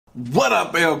What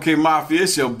up, LK Mafia?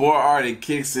 It's your boy Artie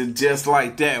Kicks, and just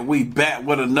like that, we back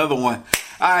with another one.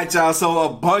 Alright, y'all, so a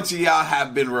bunch of y'all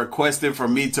have been requesting for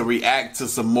me to react to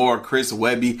some more Chris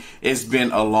Webby. It's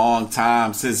been a long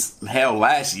time, since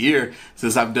last year,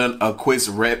 since I've done a Chris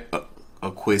Webby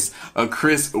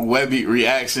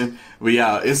reaction. But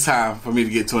y'all, it's time for me to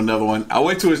get to another one. I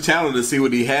went to his channel to see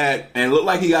what he had, and it looked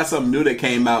like he got something new that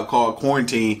came out called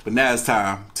Quarantine. But now it's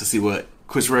time to see what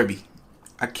Chris Webby,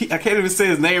 I can't even say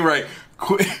his name right,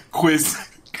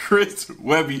 Chris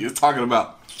Webby is talking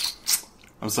about.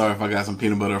 I'm sorry if I got some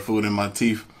peanut butter or food in my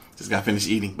teeth. Just got finished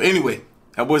eating. But anyway,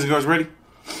 y'all boys and girls ready?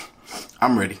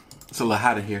 I'm ready. It's a little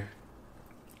hot in here.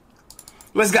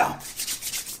 Let's go.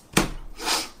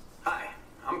 Hi,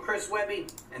 I'm Chris Webby,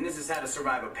 and this is how to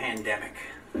survive a pandemic.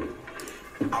 I've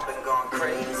been going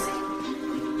crazy.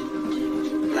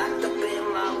 Locked up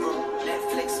in my room,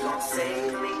 Netflix gon'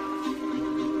 save me.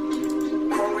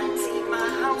 Quarantine my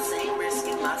house, ain't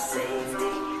risking my safety.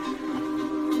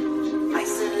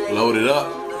 Isolated Load it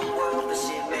up. from the world, but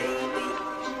shit, baby,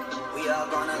 we all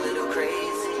gone a little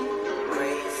crazy,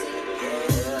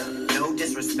 yeah. No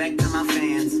disrespect to my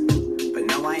fans, but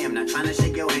no, I am not trying to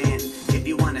shake your hand. If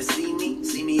you wanna see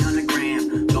me on the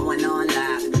gram, going on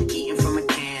live, eating from a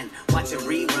can, watching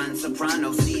reruns,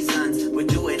 Soprano seasons. We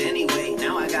do it anyway.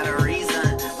 Now I got a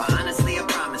reason, but honestly, I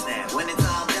promise that when it's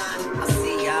all done, I'll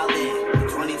see y'all then,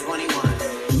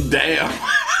 2021. Damn.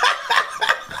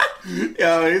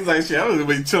 Yo, he's like, shit, I was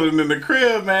gonna be chilling in the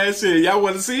crib, man. Shit, y'all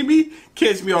want to see me?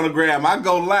 Catch me on the gram. I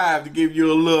go live to give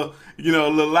you a little, a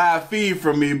little live feed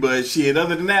from me. But shit,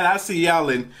 other than that, I see y'all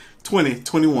in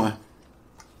 2021.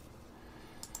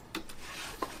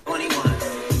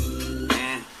 21.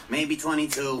 Maybe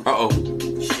 22. Uh-oh.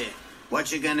 Shit. What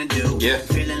you gonna do? Yeah.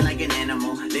 Feeling like an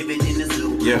animal, living in the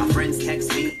zoo. Yeah. My friends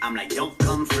text me, I'm like, don't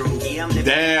come through. Yeah, I'm living.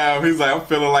 Damn, he's like, I'm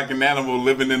feeling like an animal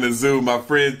living in the zoo. My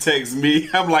friend texts me,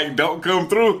 I'm like, don't come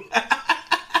through.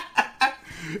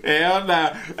 Hell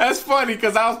nah. That's funny,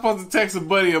 because I was supposed to text a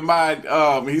buddy of mine.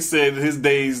 He said his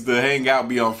days to hang out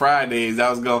be on Fridays. I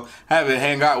was going to have it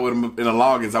hang out with him in the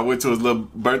longest. I went to his little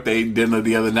birthday dinner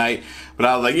the other night. But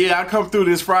I was like, yeah, I'll come through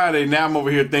this Friday. Now I'm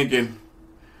over here thinking,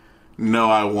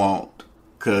 no, I won't.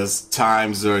 Because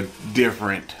times are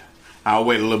different. I'll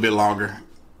wait a little bit longer.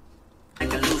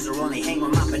 Like a loser, only hang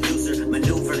with my producer.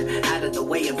 Maneuver out of the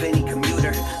way of any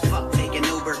commuter. Fuck taking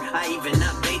Uber, I even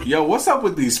updated. Yo, what's up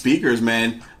with these speakers,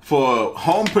 man? For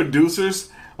home producers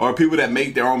or people that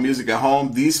make their own music at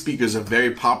home, these speakers are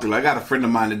very popular. I got a friend of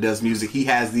mine that does music. He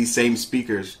has these same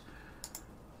speakers.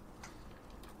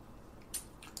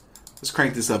 Let's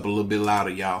crank this up a little bit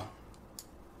louder, y'all.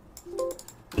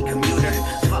 Commuter,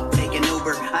 fuck taking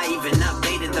Uber. I even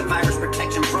updated the virus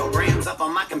protection programs up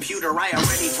on my computer. I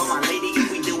already told my lady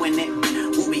if we doing it,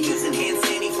 we'll be using hand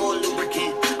sanitizer for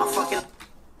lubricant. I'm fucking.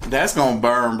 That's gonna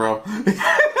burn, bro.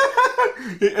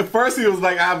 At first he was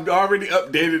like, I've already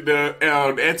updated the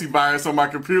antivirus on my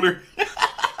computer.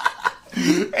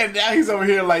 And now he's over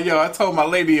here like, yo, I told my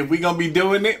lady if we gonna be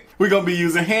doing it, we're gonna be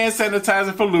using hand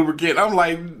sanitizer for lubricant. I'm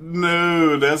like,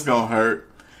 no, that's gonna hurt.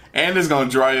 And it's gonna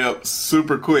dry up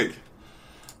super quick.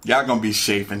 Y'all gonna be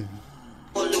chafing.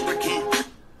 Lubricant.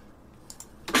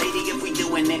 Lady, if we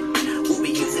doing it, we'll be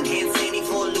using hand sanitizer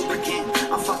for lubricant.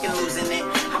 I'm fucking losing it.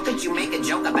 How could you make a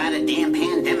joke about a damn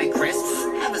pandemic, Chris?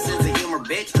 Have a sense of humor,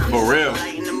 bitch. I'm For real.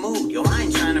 Lighting the mood. Yo, I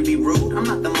ain't trying to be rude. I'm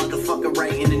not the motherfucker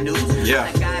writing the news. Yeah.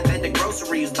 I'm that guy at the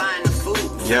groceries buying the food.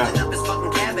 Yeah. Filling up his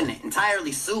fucking cabinet,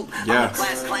 entirely soup. Yeah. I'm a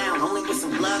class clown, only with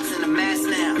some gloves and a mask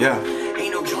now. Yeah.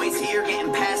 Ain't no joints here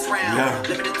getting passed round. Yeah.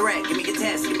 Living a threat, give me your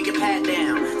test, give me your pat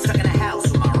down. Stuck in a house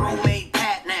with my roommate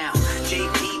Pat now.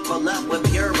 JP pull up with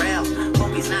Purell.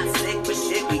 Hope he's not sick, but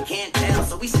shit we can't tell.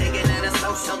 So we sticking at a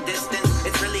social distance.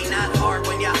 It's really not hard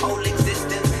when your whole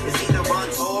existence is either on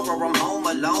tour or I'm home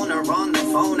alone or on the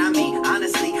phone. I mean,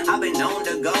 honestly, I've been known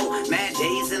to go mad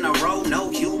days in a row, no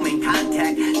human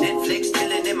contact. Netflix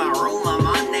chilling in my room, I'm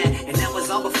on that. And that was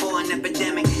all before an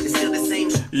epidemic. It's still the same.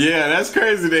 Yeah, that's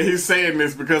crazy that he's saying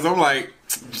this, because I'm like,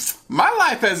 my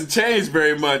life hasn't changed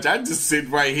very much. I just sit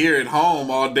right here at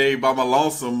home all day by my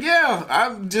lonesome. Yeah,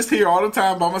 I'm just here all the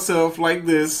time by myself like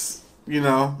this.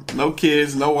 No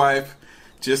kids, no wife,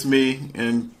 just me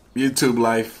and YouTube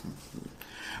life.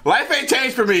 Life ain't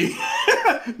changed for me.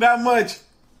 Not much.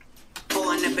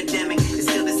 For an epidemic, it's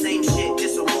still the same shit,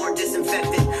 just with more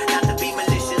disinfectant. Not to be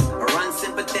malicious or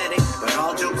unsympathetic, but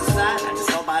all jokes aside, I just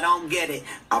hope I don't get it.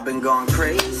 I've been going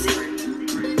crazy.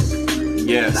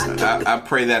 Yes, I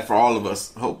pray that for all of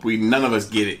us. Hope none of us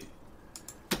get it.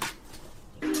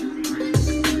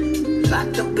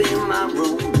 Locked up in my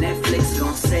room, Netflix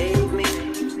gon' save me.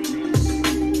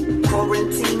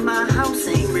 Quarantine my house,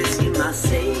 ain't risking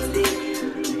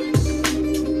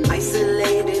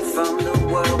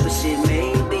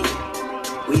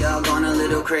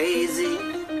crazy,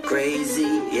 crazy,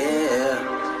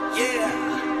 yeah. Yeah.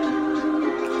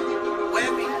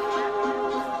 Webby.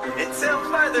 Until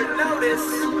further notice,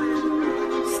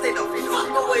 stay the fuck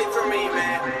away from me,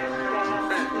 man.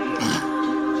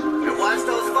 And watch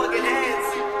those fucking hands.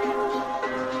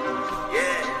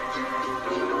 Yeah.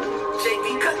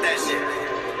 JP, cut that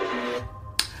shit.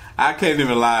 I can't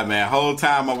even lie, man. Whole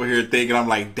time over here thinking, I'm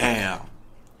like, damn.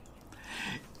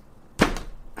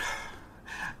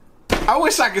 I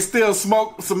wish I could still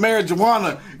smoke some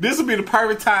marijuana. This would be the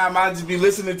perfect time I'd just be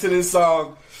listening to this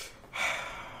song.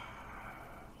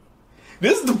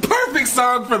 This is the perfect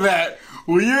song for that.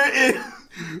 When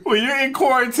you're in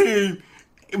quarantine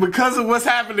because of what's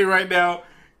happening right now,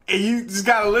 and you just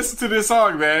gotta listen to this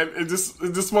song, man, and just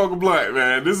smoke a blunt,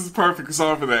 man. This is the perfect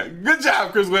song for that. Good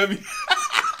job, Chris Webby.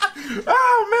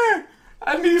 Oh man,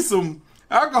 I need some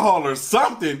alcohol or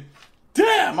something.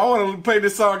 Damn, I want to play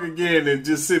this song again and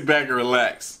just sit back and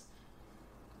relax.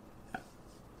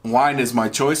 Wine is my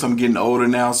choice. I'm getting older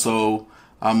now, so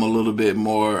I'm a little bit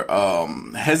more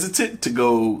hesitant to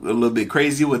go a little bit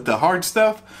crazy with the hard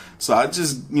stuff. So I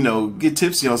just, get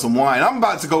tipsy on some wine. I'm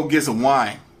about to go get some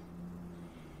wine.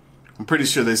 I'm pretty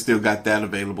sure they still got that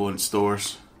available in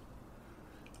stores.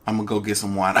 I'm going to go get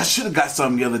some wine. I should have got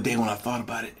some the other day when I thought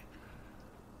about it.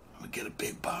 I'm going to get a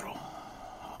big bottle.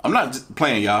 I'm not just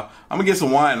playing, y'all. I'm going to get some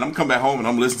wine and I'm going to come back home and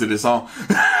I'm listening to this song.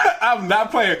 I'm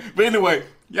not playing. But anyway,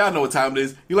 y'all know what time it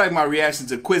is. You like my reaction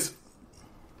to Chris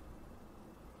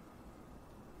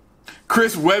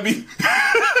Webby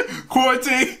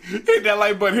quarantine? Hit that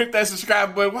like button, hit that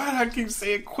subscribe button. Why do I keep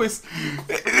saying Quiz?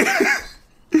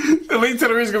 The link to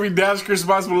the is going to be down in the description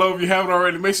box below if you haven't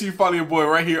already. Make sure you follow your boy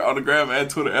right here on the gram and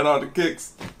Twitter and all the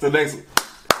kicks. Till next one.